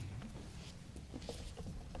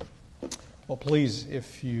Well, please,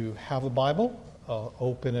 if you have a Bible,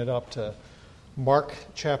 open it up to Mark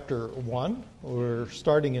chapter 1. We're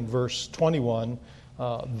starting in verse 21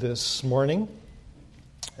 this morning.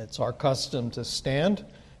 It's our custom to stand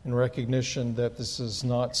in recognition that this is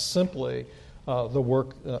not simply the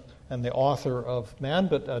work and the author of man,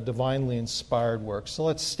 but a divinely inspired work. So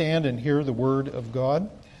let's stand and hear the word of God.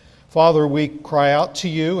 Father, we cry out to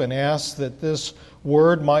you and ask that this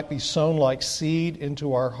word might be sown like seed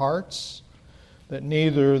into our hearts, that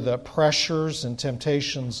neither the pressures and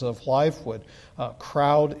temptations of life would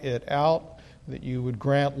crowd it out, that you would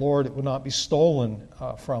grant, Lord, it would not be stolen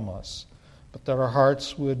from us, but that our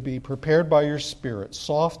hearts would be prepared by your Spirit,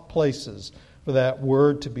 soft places for that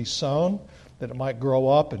word to be sown, that it might grow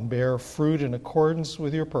up and bear fruit in accordance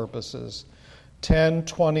with your purposes, 10,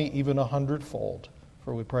 20, even 100-fold.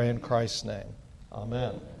 For we pray in Christ's name.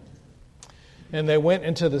 Amen. And they went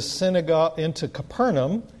into the synagogue, into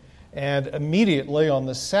Capernaum, and immediately on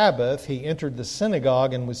the Sabbath he entered the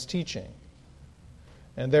synagogue and was teaching.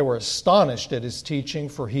 And they were astonished at his teaching,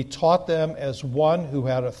 for he taught them as one who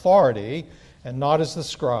had authority, and not as the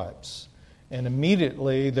scribes. And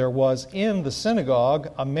immediately there was in the synagogue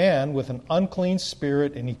a man with an unclean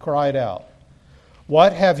spirit, and he cried out,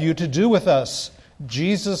 "What have you to do with us,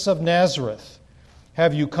 Jesus of Nazareth?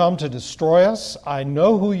 Have you come to destroy us? I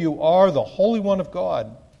know who you are, the Holy One of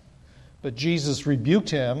God." But Jesus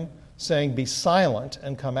rebuked him, saying, "Be silent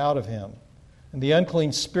and come out of him." And the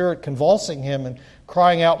unclean spirit, convulsing him and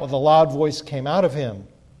crying out with a loud voice, came out of him.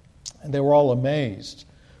 And they were all amazed,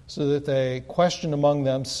 so that they questioned among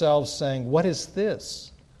themselves, saying, "What is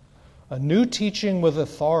this? A new teaching with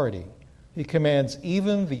authority. He commands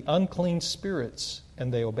even the unclean spirits,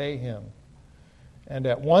 and they obey him." And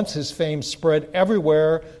at once his fame spread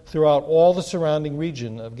everywhere throughout all the surrounding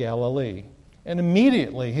region of Galilee. And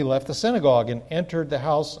immediately he left the synagogue and entered the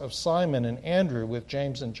house of Simon and Andrew with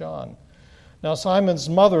James and John. Now Simon's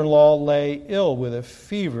mother-in-law lay ill with a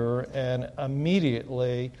fever, and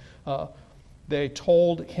immediately they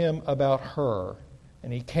told him about her.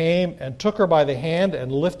 And he came and took her by the hand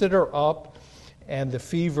and lifted her up, and the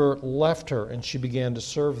fever left her, and she began to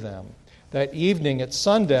serve them. That evening at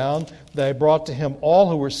sundown, they brought to him all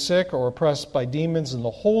who were sick or oppressed by demons, and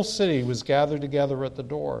the whole city was gathered together at the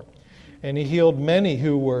door. And he healed many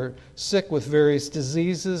who were sick with various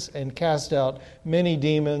diseases and cast out many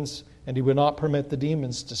demons, and he would not permit the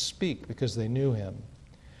demons to speak because they knew him.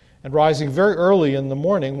 And rising very early in the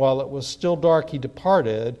morning, while it was still dark, he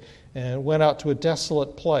departed and went out to a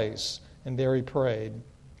desolate place, and there he prayed.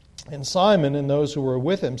 And Simon and those who were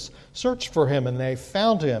with him searched for him, and they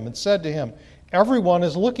found him and said to him, "Everyone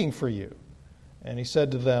is looking for you." And he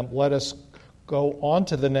said to them, "Let us go on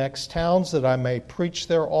to the next towns, that I may preach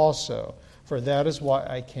there also, for that is why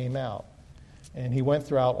I came out." And he went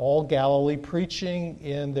throughout all Galilee, preaching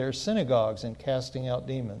in their synagogues and casting out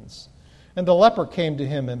demons. And the leper came to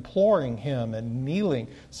him, imploring him, and kneeling,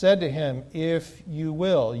 said to him, "If you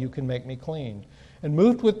will, you can make me clean." And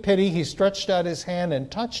moved with pity, he stretched out his hand and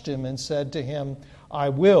touched him and said to him, "I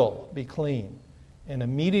will be clean." And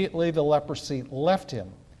immediately the leprosy left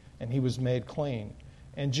him, and he was made clean.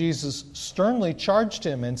 And Jesus sternly charged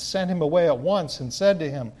him and sent him away at once and said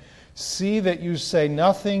to him, "See that you say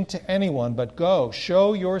nothing to anyone, but go,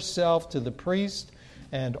 show yourself to the priest,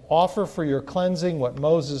 and offer for your cleansing what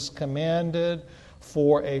Moses commanded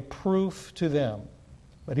for a proof to them."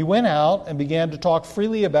 But he went out and began to talk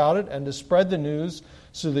freely about it and to spread the news,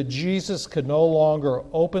 so that Jesus could no longer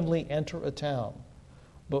openly enter a town,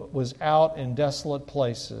 but was out in desolate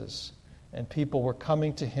places, and people were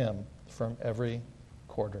coming to him from every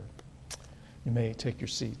quarter. You may take your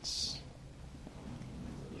seats.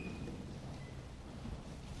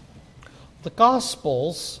 The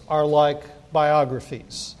Gospels are like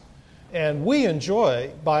biographies, and we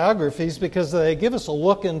enjoy biographies because they give us a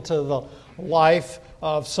look into the life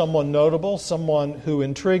of someone notable, someone who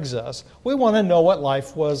intrigues us. We want to know what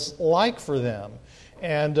life was like for them,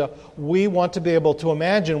 and we want to be able to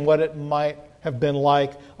imagine what it might have been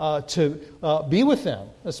like to be with them,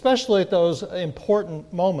 especially at those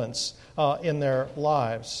important moments in their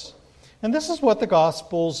lives. And this is what the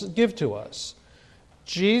Gospels give to us.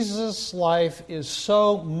 Jesus' life is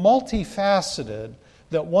so multifaceted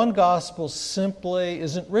that one gospel simply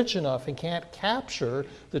isn't rich enough and can't capture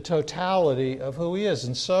the totality of who he is.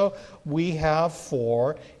 And so we have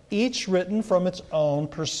four, each written from its own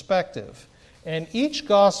perspective. And each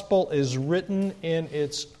gospel is written in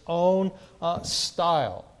its own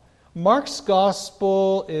style. Mark's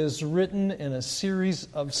gospel is written in a series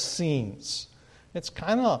of scenes. It's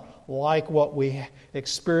kind of like what we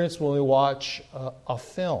experience when we watch a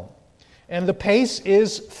film. And the pace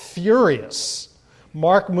is furious.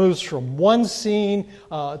 Mark moves from one scene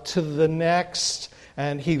to the next,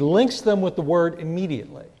 and he links them with the word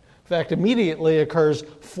immediately. In fact, immediately occurs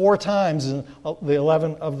 4 times in the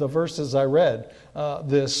 11 of the verses I read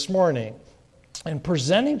this morning. And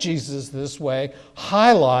presenting Jesus this way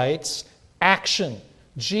highlights action.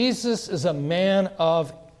 Jesus is a man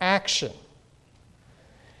of action.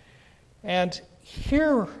 And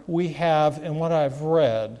here we have, in what I've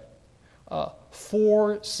read,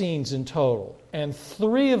 4 scenes in total. And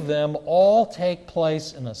 3 of them all take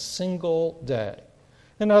place in a single day.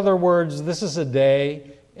 In other words, this is a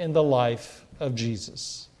day in the life of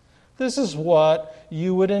Jesus. This is what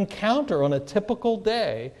you would encounter on a typical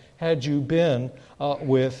day had you been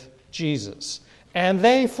with Jesus. And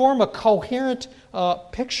they form a coherent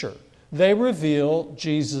picture. They reveal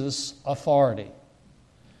Jesus' authority.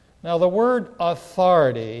 Now, the word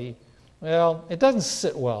authority, well, it doesn't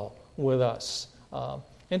sit well with us.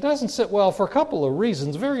 It doesn't sit well for a couple of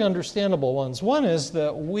reasons, very understandable ones. One is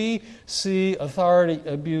that we see authority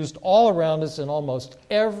abused all around us in almost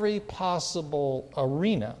every possible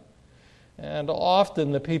arena. And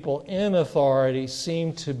often the people in authority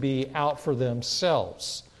seem to be out for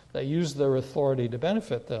themselves. They use their authority to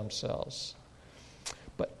benefit themselves.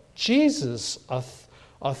 But Jesus'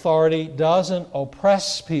 authority doesn't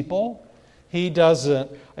oppress people. He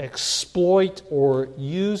doesn't exploit or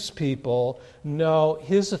use people. No,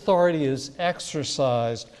 his authority is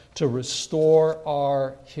exercised to restore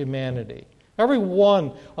our humanity. Every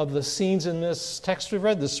one of the scenes in this text we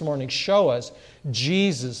read this morning show us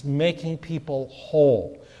Jesus making people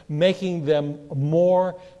whole, making them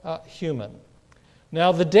more human.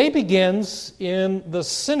 Now, the day begins in the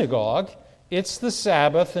synagogue. It's the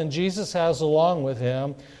Sabbath, and Jesus has along with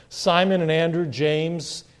him Simon and Andrew,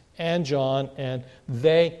 James and John, and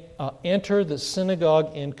they enter the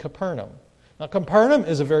synagogue in Capernaum. Now, Capernaum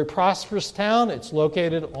is a very prosperous town. It's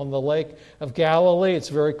located on the Lake of Galilee. It's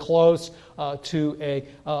very close to a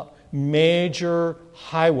major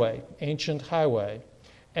highway, ancient highway.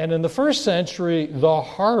 And in the first century, the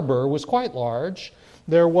harbor was quite large.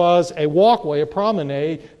 There was a walkway, a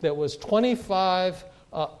promenade, that was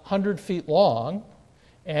 2,500 feet long,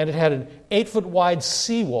 and it had an 8-foot wide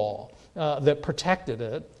seawall that protected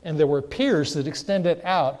it, and there were piers that extended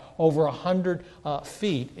out over 100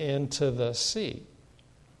 feet into the sea.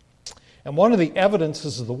 And one of the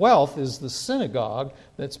evidences of the wealth is the synagogue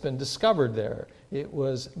that's been discovered there. It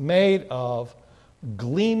was made of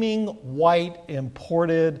gleaming white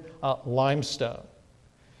imported limestone.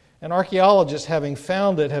 And archaeologists, having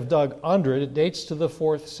found it, have dug under it. It dates to the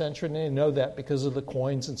 4th century, and they know that because of the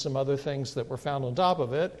coins and some other things that were found on top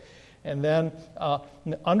of it. And then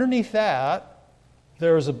underneath that,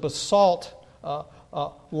 there is a basalt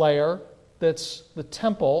layer that's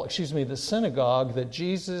the synagogue that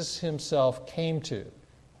Jesus himself came to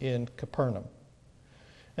in Capernaum.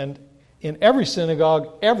 And in every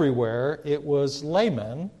synagogue, everywhere, it was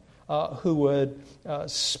laymen who would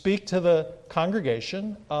speak to the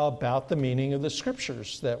congregation about the meaning of the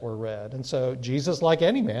scriptures that were read. And so Jesus, like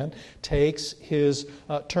any man, takes his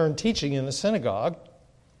turn teaching in the synagogue,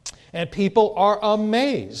 and people are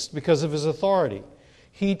amazed because of his authority.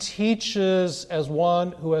 He teaches as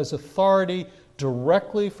one who has authority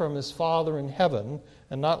directly from his Father in heaven,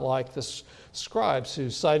 and not like the scribes who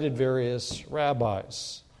cited various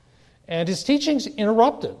rabbis. And his teaching's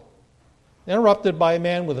interrupted by a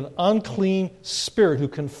man with an unclean spirit who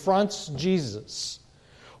confronts Jesus.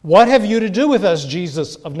 "What have you to do with us,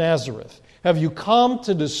 Jesus of Nazareth? Have you come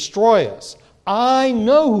to destroy us? I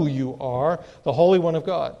know who you are, the Holy One of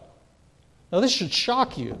God." Now this should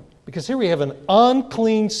shock you, because here we have an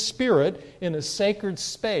unclean spirit in a sacred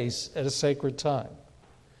space at a sacred time,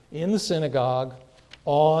 in the synagogue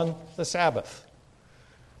on the Sabbath.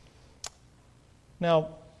 Now,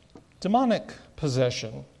 demonic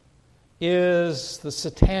possession is the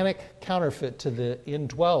satanic counterfeit to the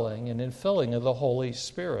indwelling and infilling of the Holy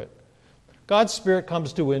Spirit. God's Spirit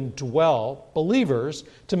comes to indwell believers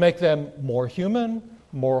to make them more human,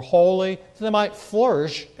 more holy, so they might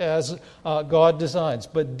flourish as God designs.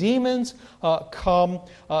 But demons come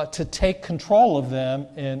to take control of them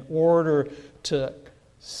in order to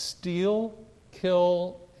steal,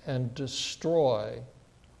 kill, and destroy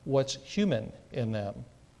what's human in them.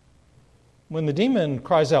 When the demon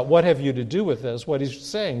cries out, "What have you to do with this?" what he's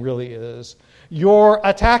saying really is, "You're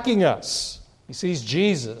attacking us." He sees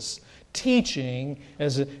Jesus teaching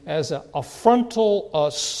as a frontal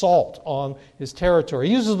assault on his territory.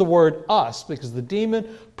 He uses the word "us" because the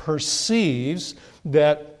demon perceives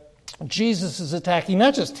that Jesus is attacking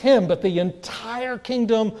not just him, but the entire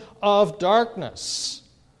kingdom of darkness.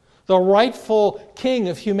 The rightful king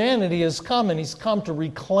of humanity has come, and he's come to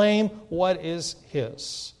reclaim what is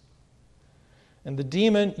his. And the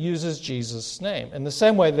demon uses Jesus' name in the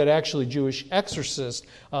same way that actually Jewish exorcists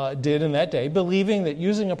did in that day, believing that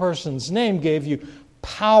using a person's name gave you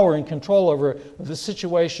power and control over the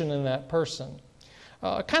situation in that person.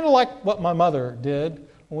 Kind of like what my mother did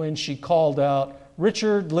when she called out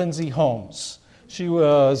Richard Lindsay Holmes. She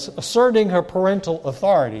was asserting her parental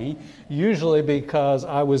authority, usually because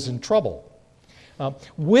I was in trouble.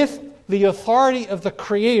 With the authority of the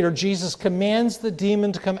Creator, Jesus commands the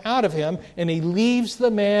demon to come out of him, and he leaves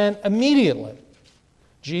the man immediately.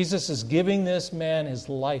 Jesus is giving this man his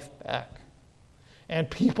life back.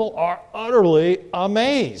 And people are utterly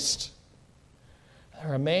amazed.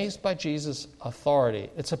 They're amazed by Jesus' authority.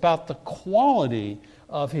 It's about the quality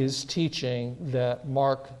of his teaching that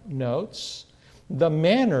Mark notes, the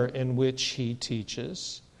manner in which he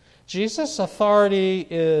teaches. Jesus' authority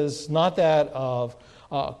is not that of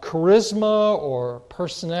charisma or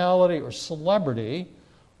personality or celebrity,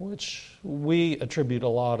 which we attribute a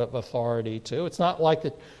lot of authority to. It's not like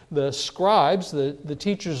the scribes, the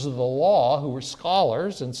teachers of the law, who were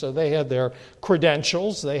scholars, and so they had their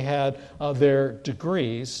credentials, they had their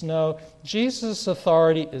degrees. No, Jesus'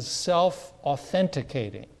 authority is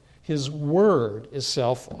self-authenticating. His word is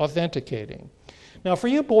self-authenticating. Now, for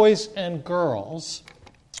you boys and girls,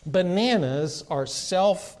 bananas are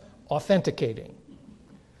self-authenticating.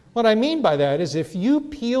 What I mean by that is if you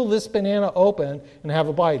peel this banana open and have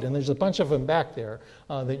a bite, and there's a bunch of them back there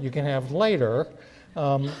that you can have later,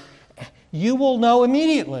 you will know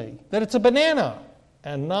immediately that it's a banana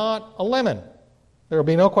and not a lemon. There will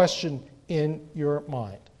be no question in your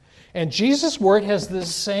mind. And Jesus' word has the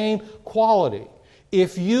same quality.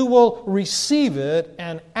 If you will receive it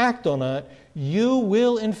and act on it, you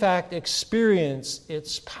will in fact experience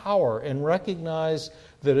its power and recognize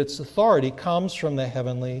that its authority comes from the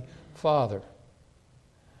Heavenly Father.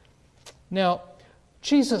 Now,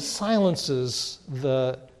 Jesus silences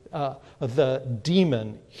the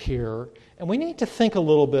demon here, and we need to think a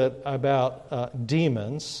little bit about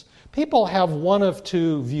demons. People have one of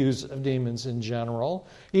two views of demons in general.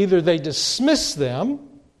 Either they dismiss them,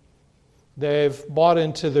 they've bought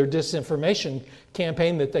into their disinformation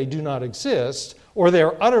campaign that they do not exist, or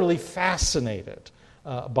they're utterly fascinated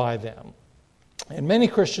by them. And many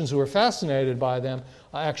Christians who are fascinated by them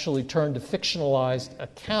actually turn to fictionalized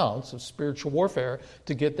accounts of spiritual warfare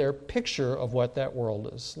to get their picture of what that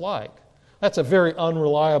world is like. That's a very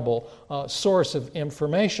unreliable source of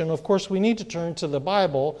information. Of course, we need to turn to the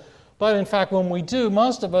Bible, but in fact, when we do,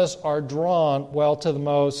 most of us are drawn, to the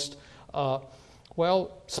most,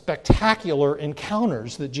 spectacular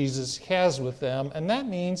encounters that Jesus has with them, and that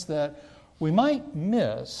means that we might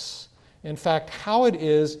miss, in fact, how it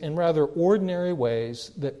is in rather ordinary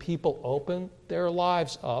ways that people open their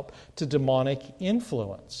lives up to demonic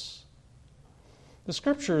influence. The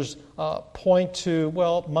Scriptures point to,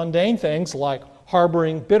 mundane things like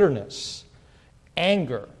harboring bitterness,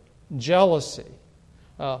 anger, jealousy,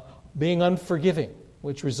 being unforgiving,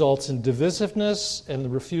 which results in divisiveness and the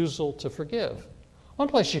refusal to forgive. One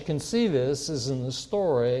place you can see this is in the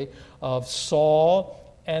story of Saul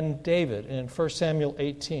and David in 1 Samuel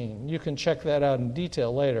 18. You can check that out in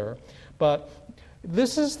detail later. But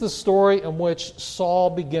this is the story in which Saul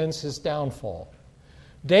begins his downfall.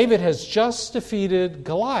 David has just defeated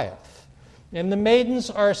Goliath, and the maidens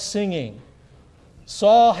are singing.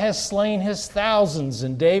 Saul has slain his thousands,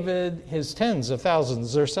 and David his tens of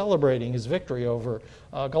thousands. They're celebrating his victory over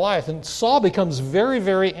Goliath. And Saul becomes very,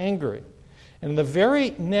 very angry. And the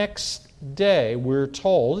very next day, we're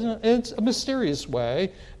told, in a mysterious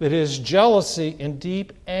way, that his jealousy and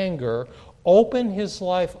deep anger open his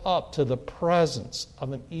life up to the presence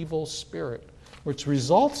of an evil spirit, which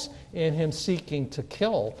results in him seeking to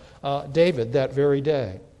kill David that very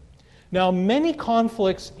day. Now, many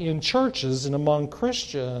conflicts in churches and among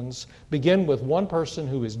Christians begin with one person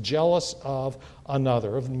who is jealous of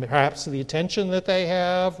another, of perhaps the attention that they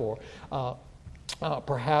have, or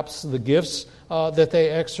perhaps the gifts that they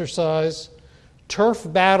exercise. Turf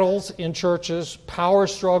battles in churches, power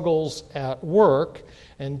struggles at work,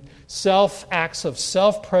 and acts of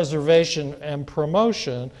self-preservation and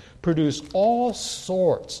promotion produce all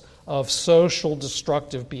sorts of social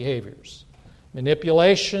destructive behaviors.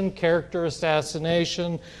 Manipulation, character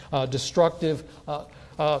assassination, destructive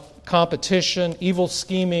competition, evil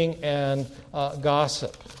scheming, and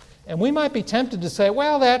gossip. And we might be tempted to say,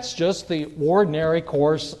 that's just the ordinary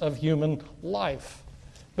course of human life.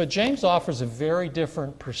 But James offers a very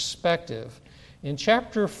different perspective. In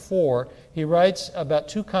chapter 4, he writes about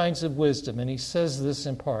two kinds of wisdom, and he says this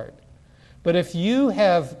in part. But if you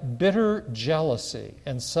have bitter jealousy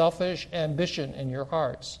and selfish ambition in your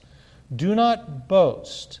hearts, do not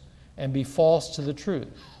boast and be false to the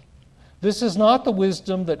truth. This is not the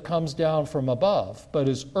wisdom that comes down from above, but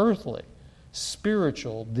is earthly,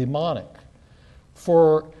 spiritual, demonic.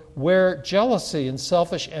 For where jealousy and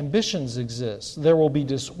selfish ambitions exist, there will be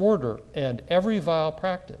disorder and every vile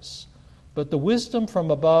practice. But the wisdom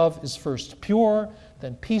from above is first pure,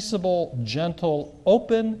 then peaceable, gentle,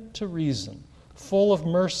 open to reason, full of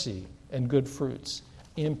mercy and good fruits,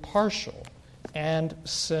 impartial and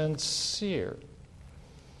sincere.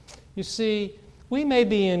 You see, we may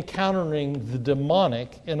be encountering the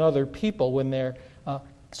demonic in other people when they're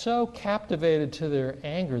so captivated to their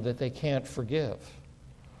anger that they can't forgive.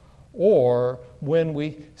 Or when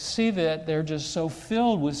we see that they're just so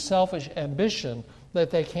filled with selfish ambition that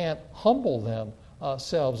they can't humble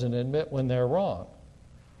themselves and admit when they're wrong.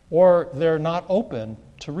 Or they're not open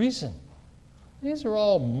to reason. These are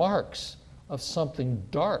all marks of something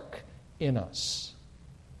dark in us.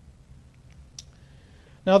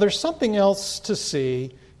 Now there's something else to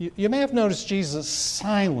see. You may have noticed Jesus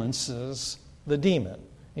silences the demon.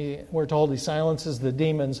 We're told he silences the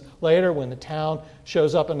demons later when the town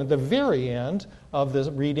shows up, and at the very end of the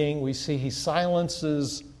reading we see he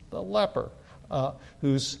silences the leper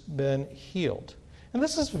who's been healed. And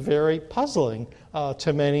this is very puzzling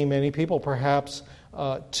to many, many people, perhaps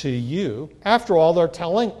to you. After all, they're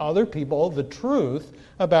telling other people the truth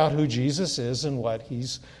about who Jesus is and what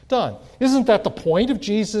he's done. Isn't that the point of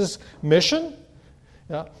Jesus' mission?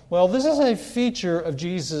 Yeah. Well, this is a feature of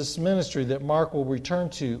Jesus' ministry that Mark will return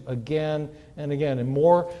to again and again. And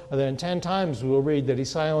more than 10 times we'll read that he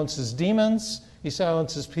silences demons, he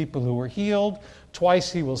silences people who are healed.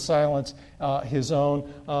 Twice he will silence his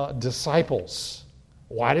own disciples.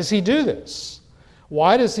 Why does he do this?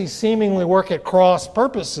 Why does he seemingly work at cross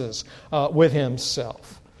purposes with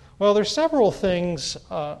himself? Well, there's several things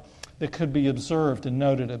that could be observed and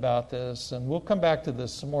noted about this, and we'll come back to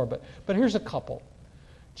this some more, but here's a couple.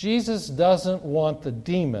 Jesus doesn't want the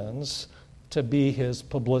demons to be his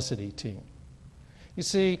publicity team. You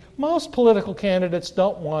see, most political candidates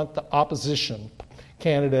don't want the opposition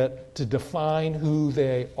candidate to define who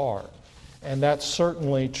they are, and that's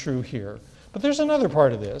certainly true here. But there's another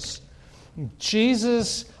part of this.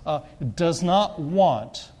 Jesus does not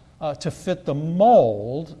want to fit the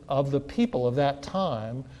mold of the people of that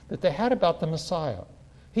time that they had about the Messiah.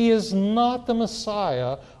 He is not the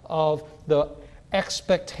Messiah of the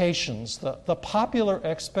expectations, the popular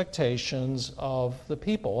expectations of the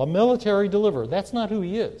people. A military deliverer, that's not who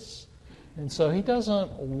he is. And so he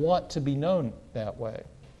doesn't want to be known that way.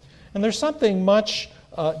 And there's something much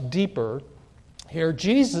deeper here.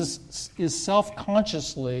 Jesus is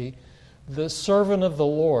self-consciously the servant of the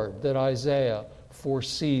Lord that Isaiah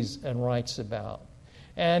foresees and writes about.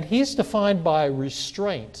 And he's defined by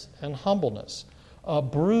restraint and humbleness. A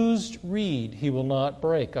bruised reed he will not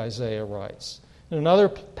break, Isaiah writes. In another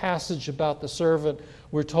passage about the servant,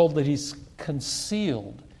 we're told that he's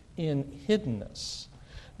concealed in hiddenness.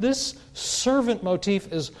 This servant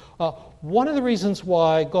motif is one of the reasons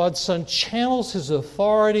why God's Son channels his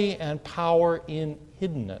authority and power in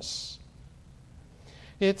hiddenness.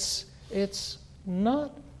 It's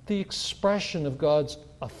not the expression of God's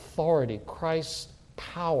authority, Christ's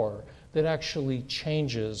power, that actually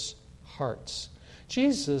changes hearts.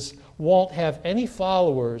 Jesus won't have any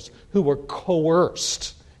followers who were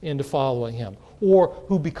coerced into following him or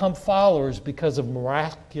who become followers because of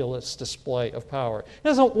miraculous display of power. He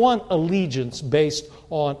doesn't want allegiance based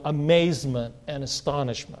on amazement and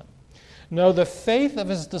astonishment. No, the faith of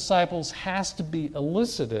his disciples has to be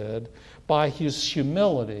elicited by his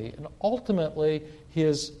humility and ultimately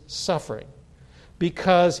his suffering.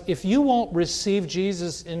 Because if you won't receive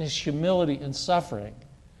Jesus in his humility and suffering,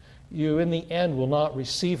 you in the end will not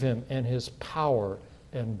receive him in his power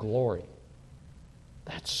and glory.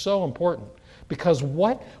 That's so important. Because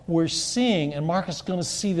what we're seeing, and Mark is going to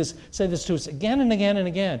say this to us again and again and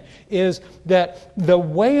again, is that the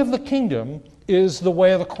way of the kingdom is the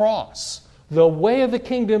way of the cross. The way of the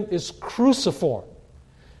kingdom is cruciform.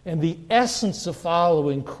 And the essence of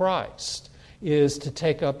following Christ is to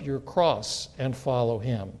take up your cross and follow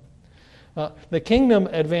him. The kingdom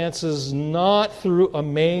advances not through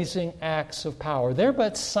amazing acts of power. They're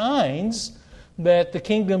but signs that the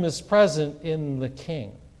kingdom is present in the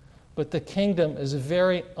king. But the kingdom is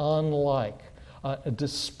very unlike a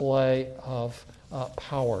display of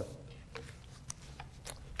power.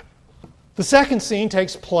 The second scene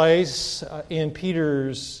takes place in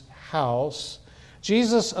Peter's house.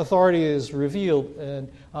 Jesus' authority is revealed in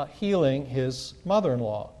healing his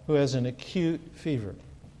mother-in-law, who has an acute fever.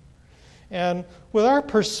 And with our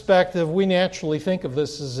perspective, we naturally think of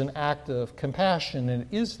this as an act of compassion, and it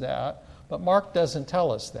is that, but Mark doesn't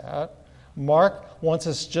tell us that. Mark wants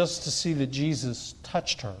us just to see that Jesus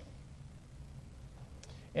touched her.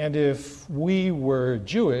 And if we were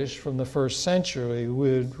Jewish from the first century,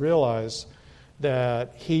 we would realize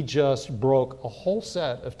that he just broke a whole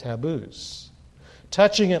set of taboos.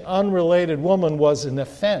 Touching an unrelated woman was an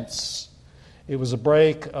offense. It was a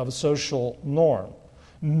break of a social norm.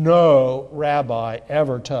 No rabbi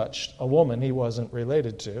ever touched a woman he wasn't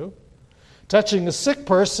related to. Touching a sick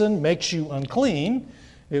person makes you unclean.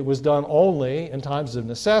 It was done only in times of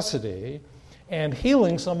necessity. And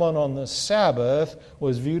healing someone on the Sabbath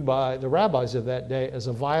was viewed by the rabbis of that day as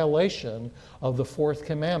a violation of the fourth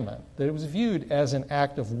commandment, that it was viewed as an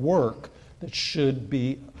act of work that should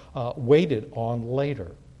be waited on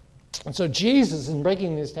later. And so Jesus, in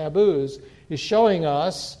breaking these taboos, is showing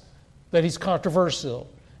us that he's controversial.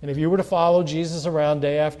 And if you were to follow Jesus around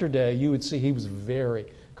day after day, you would see he was very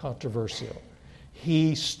controversial.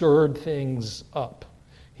 He stirred things up.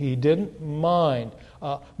 He didn't mind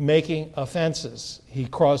making offenses. He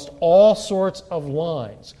crossed all sorts of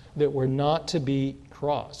lines that were not to be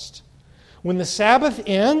crossed. When the Sabbath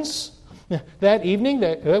ends, that evening,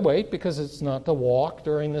 they wait because it's not to walk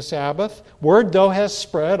during the Sabbath. Word, though, has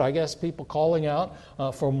spread, I guess people calling out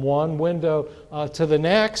from one window to the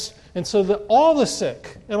next. And so all the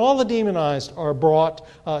sick and all the demonized are brought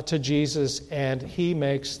to Jesus, and he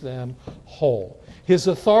makes them whole. His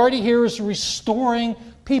authority here is restoring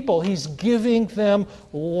people. He's giving them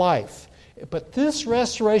life. But this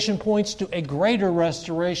restoration points to a greater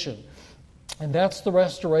restoration, and that's the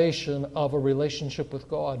restoration of a relationship with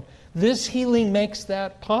God. This healing makes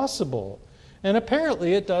that possible, and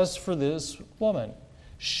apparently it does for this woman.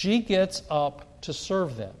 She gets up to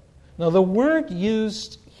serve them. Now, the word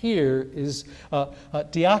used here is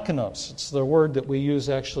diakonos. It's the word that we use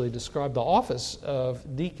actually to describe the office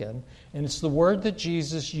of deacon, and it's the word that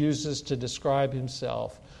Jesus uses to describe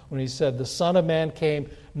himself when he said, "The Son of Man came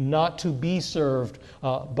not to be served,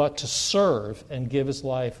 but to serve and give his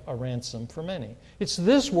life a ransom for many." It's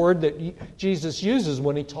this word that Jesus uses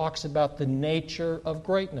when he talks about the nature of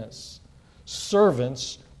greatness.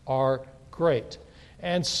 Servants are great.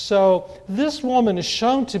 And so this woman is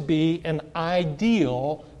shown to be an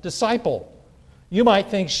ideal disciple. You might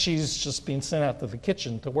think she's just being sent out to the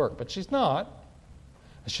kitchen to work, but she's not.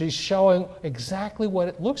 She's showing exactly what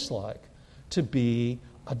it looks like to be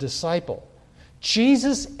a disciple.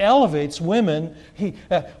 Jesus elevates women. He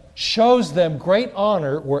shows them great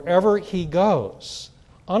honor wherever he goes.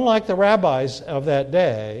 Unlike the rabbis of that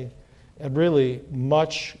day, and really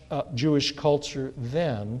much Jewish culture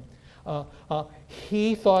then,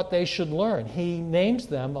 he thought they should learn. He names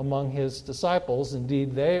them among his disciples.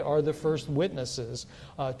 Indeed, they are the first witnesses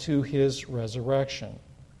to his resurrection.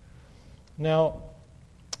 Now,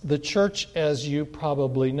 the church, as you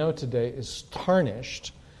probably know today, is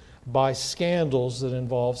tarnished by scandals that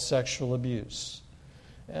involve sexual abuse.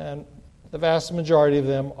 And the vast majority of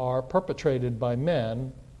them are perpetrated by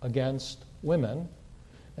men against women.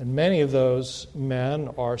 And many of those men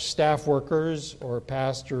are staff workers or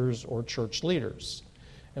pastors or church leaders.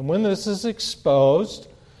 And when this is exposed,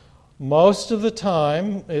 most of the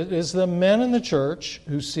time it is the men in the church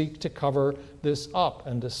who seek to cover this up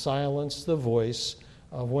and to silence the voice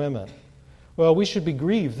of women. Well, we should be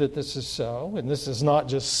grieved that this is so, and this is not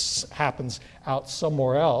just happens out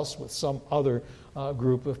somewhere else with some other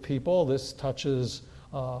group of people. This touches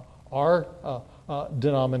our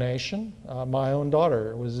denomination. My own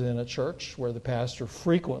daughter was in a church where the pastor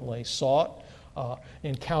frequently sought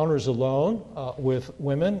encounters alone with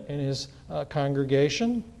women in his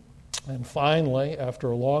congregation. And finally,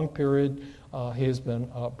 after a long period, he has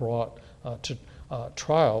been brought to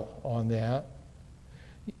trial on that.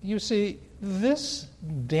 You see, this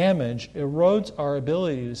damage erodes our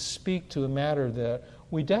ability to speak to a matter that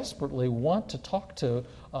we desperately want to talk to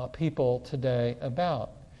people today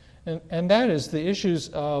about. And that is the issues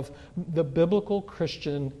of the biblical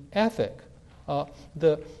Christian ethic,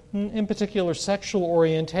 in particular sexual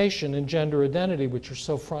orientation and gender identity, which are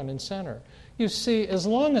so front and center. You see, as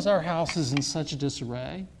long as our house is in such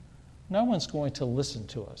disarray, no one's going to listen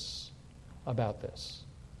to us about this.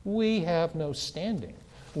 We have no standing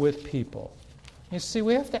with people. You see,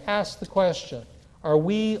 we have to ask the question, are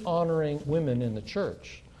we honoring women in the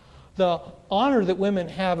church? The honor that women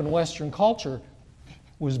have in Western culture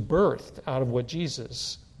was birthed out of what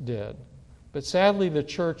Jesus did. But sadly, the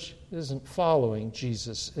church isn't following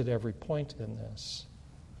Jesus at every point in this.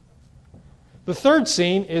 The third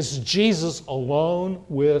scene is Jesus alone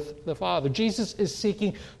with the Father. Jesus is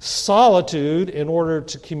seeking solitude in order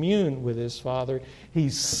to commune with his Father. He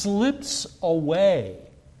slips away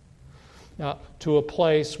to a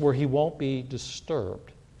place where he won't be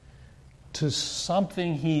disturbed, to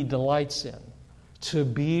something he delights in, to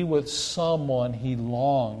be with someone he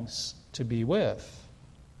longs to be with.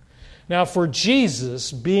 Now, for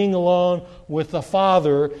Jesus, being alone with the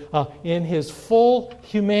Father in his full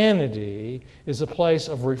humanity is a place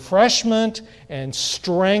of refreshment and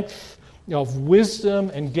strength, of wisdom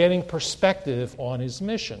and getting perspective on his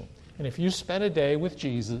mission. And if you spent a day with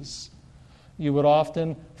Jesus, you would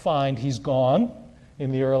often find he's gone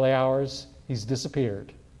in the early hours, he's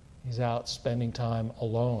disappeared. He's out spending time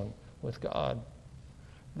alone with God.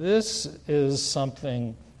 This is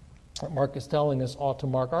something Mark is telling us ought to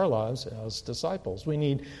mark our lives as disciples. We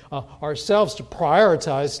need ourselves to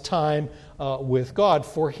prioritize time with God.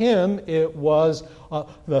 For him, it was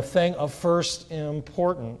the thing of first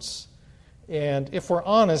importance. And if we're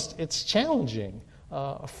honest, it's challenging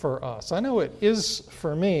for us. I know it is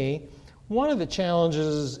for me. One of the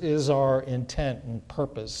challenges is our intent and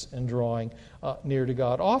purpose in drawing near to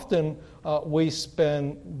God. Often we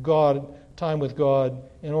spend time with God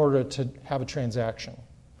in order to have a transaction.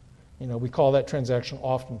 We call that transaction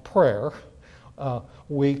often prayer.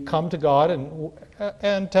 We come to God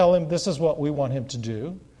and tell him this is what we want him to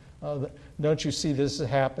do. Don't you see this is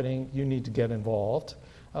happening? You need to get involved.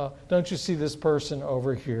 Don't you see this person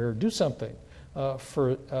over here? Do something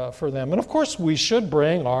for them. And of course, we should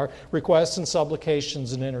bring our requests and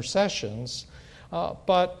supplications and intercessions.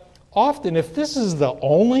 But often, if this is the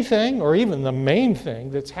only thing or even the main thing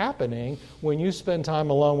that's happening when you spend time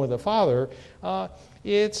alone with the Father,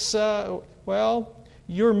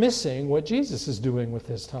 you're missing what Jesus is doing with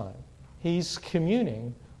his time. He's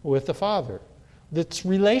communing with the Father. That's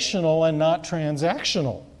relational and not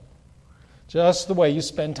transactional. Just the way you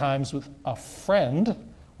spend times with a friend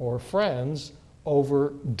or friends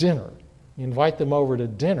over dinner. You invite them over to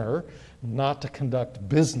dinner, not to conduct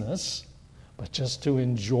business, but just to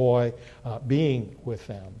enjoy being with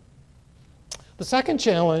them. The second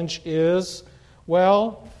challenge is,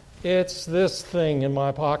 it's this thing in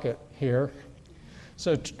my pocket here.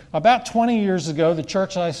 So about 20 years ago, the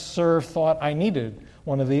church I serve thought I needed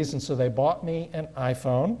one of these, and so they bought me an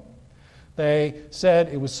iPhone. They said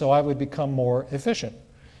it was so I would become more efficient.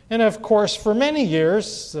 And of course, for many years,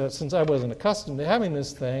 since I wasn't accustomed to having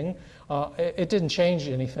this thing, it didn't change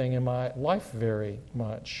anything in my life very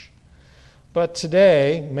much. But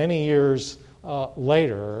today, many years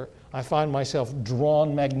later, I find myself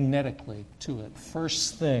drawn magnetically to it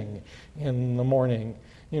first thing in the morning.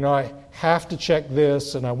 I have to check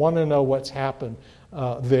this, and I want to know what's happened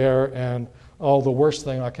there. And the worst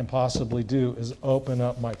thing I can possibly do is open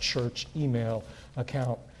up my church email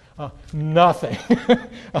account. Nothing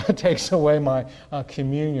takes away my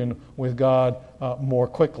communion with God more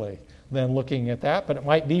quickly than looking at that. But it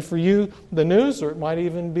might be for you the news, or it might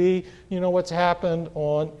even be what's happened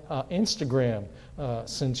on Instagram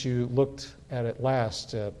since you looked at it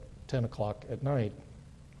last at 10 o'clock at night.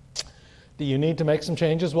 Do you need to make some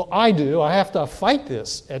changes? Well, I do. I have to fight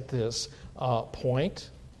this at this point.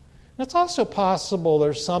 And it's also possible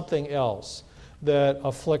there's something else that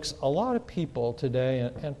afflicts a lot of people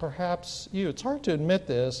today, and perhaps you. It's hard to admit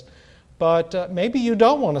this, but maybe you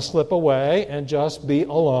don't want to slip away and just be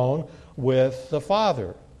alone with the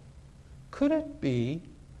Father. Could it be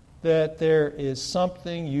that there is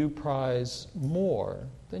something you prize more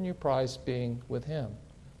than you prize being with him?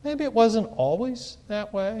 Maybe it wasn't always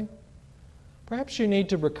that way. Perhaps you need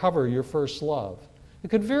to recover your first love. It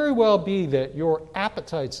could very well be that your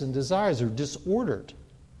appetites and desires are disordered.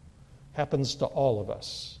 Happens to all of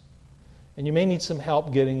us. And you may need some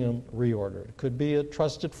help getting them reordered. It could be a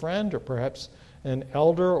trusted friend, or perhaps an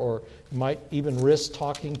elder, or you might even risk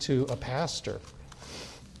talking to a pastor.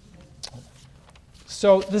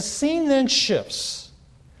 So the scene then shifts,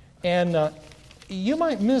 and you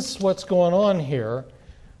might miss what's going on here.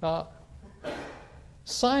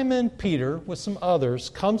 Simon Peter, with some others,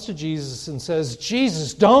 comes to Jesus and says,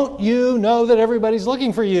 "Jesus, don't you know that everybody's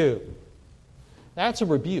looking for you?" That's a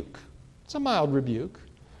rebuke. It's a mild rebuke.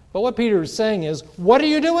 But what Peter is saying is, what are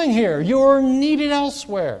you doing here? You're needed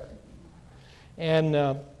elsewhere.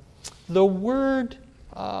 And the word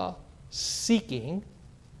seeking,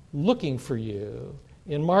 looking for you,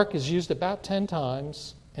 in Mark is used about 10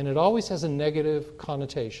 times, and it always has a negative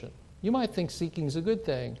connotation. You might think seeking is a good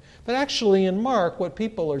thing, but actually in Mark, what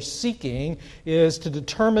people are seeking is to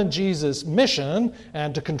determine Jesus' mission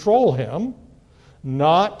and to control him,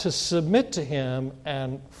 not to submit to him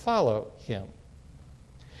and follow him.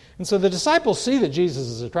 And so the disciples see that Jesus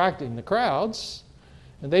is attracting the crowds,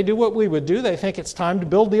 and they do what we would do. They think it's time to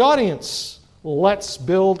build the audience. Let's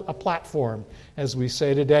build a platform, as we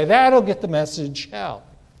say today. That'll get the message out.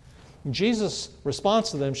 And Jesus'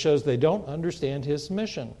 response to them shows they don't understand his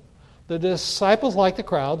mission. The disciples, like the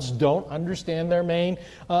crowds, don't understand their main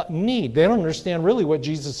need. They don't understand really what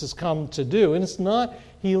Jesus has come to do. And it's not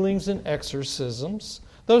healings and exorcisms.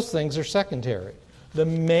 Those things are secondary. The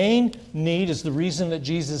main need is the reason that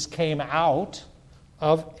Jesus came out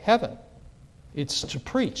of heaven. It's to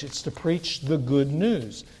preach. It's to preach the good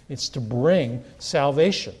news. It's to bring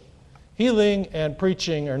salvation. Healing and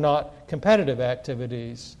preaching are not competitive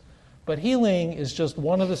activities, but healing is just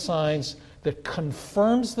one of the signs that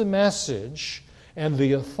confirms the message and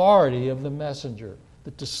the authority of the messenger,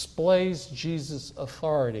 that displays Jesus'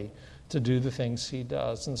 authority to do the things he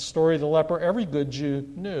does. In the story of the leper, every good Jew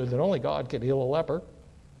knew that only God could heal a leper.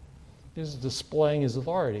 He's displaying his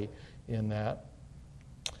authority in that.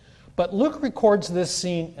 But Luke records this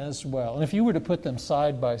scene as well. And if you were to put them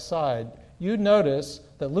side by side, you'd notice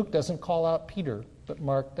that Luke doesn't call out Peter, but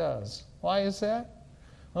Mark does. Why is that?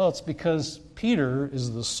 Well, it's because Peter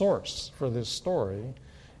is the source for this story,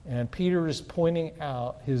 and Peter is pointing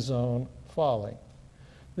out his own folly.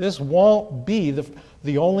 This won't be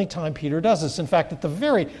the only time Peter does this. In fact, at the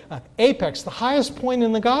very apex, the highest point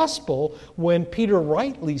in the gospel, when Peter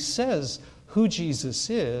rightly says who Jesus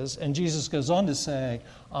is, and Jesus goes on to say,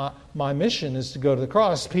 my mission is to go to the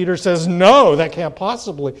cross, Peter says, no, that can't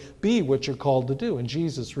possibly be what you're called to do. And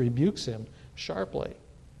Jesus rebukes him sharply.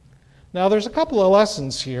 Now, there's a couple of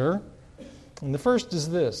lessons here. And the first is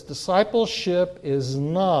this: discipleship is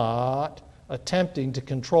not attempting to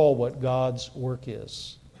control what God's work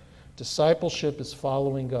is. Discipleship is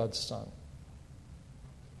following God's Son.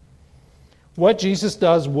 What Jesus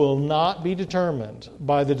does will not be determined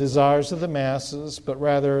by the desires of the masses, but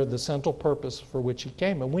rather the central purpose for which he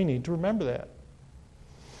came. And we need to remember that.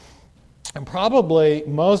 And probably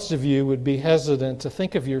most of you would be hesitant to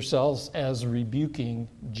think of yourselves as rebuking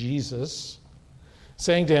Jesus,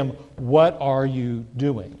 saying to him, what are you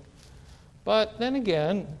doing? But then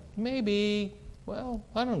again, maybe,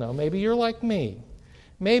 I don't know, maybe you're like me.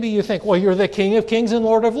 Maybe you think, you're the King of Kings and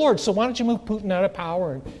Lord of Lords, so why don't you move Putin out of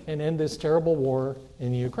power and end this terrible war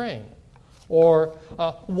in Ukraine? Or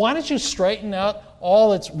why don't you straighten out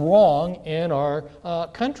all that's wrong in our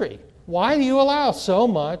country? Why do you allow so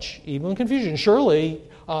much evil and confusion? Surely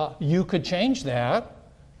you could change that.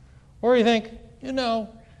 Or you think,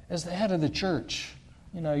 as the head of the church,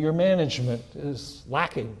 your management is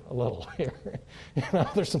lacking a little here.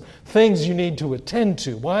 There's some things you need to attend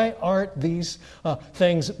to. Why aren't these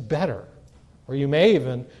things better? Or you may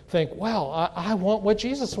even think, I want what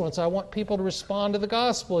Jesus wants. I want people to respond to the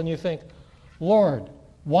gospel. And you think, Lord,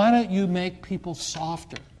 why don't you make people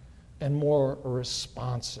softer and more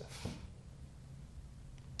responsive?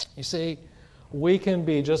 You see, we can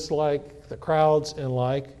be just like the crowds and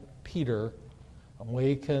like Peter, and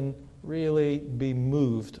we can really be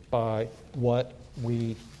moved by what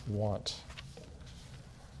we want.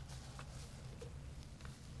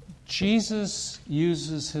 Jesus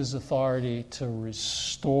uses his authority to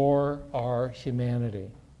restore our humanity.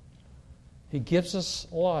 He gives us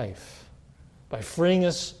life by freeing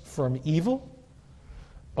us from evil,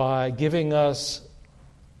 by giving us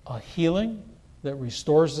a healing that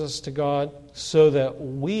restores us to God, so that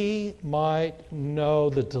we might know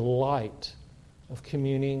the delight of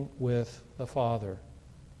communing with the Father.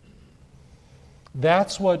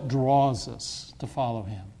 That's what draws us to follow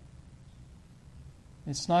him.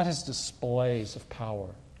 It's not his displays of power.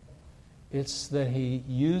 It's that he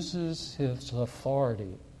uses his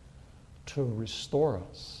authority to restore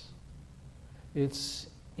us. It's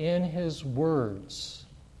in his words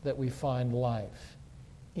that we find life.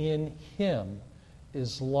 In him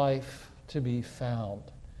is life to be found.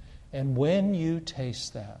 And when you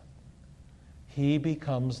taste that, he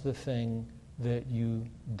becomes the thing that you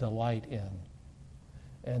delight in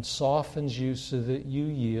and softens you so that you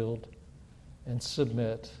yield and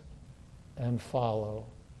submit and follow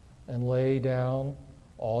and lay down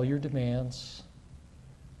all your demands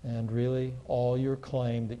and really all your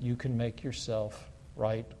claim that you can make yourself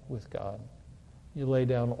right with God. You lay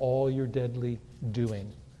down all your deadly doing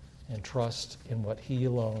and trust in what he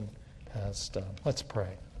alone has done. Let's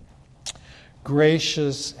pray.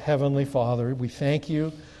 Gracious Heavenly Father, we thank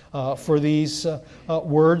you for these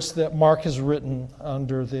words that Mark has written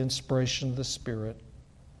under the inspiration of the Spirit.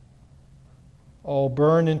 Oh,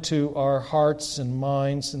 burn into our hearts and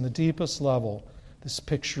minds in the deepest level this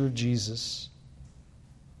picture of Jesus,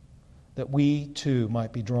 that we too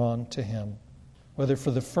might be drawn to him, whether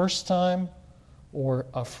for the first time or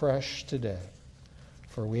afresh today.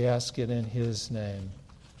 For we ask it in his name.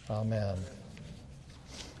 Amen.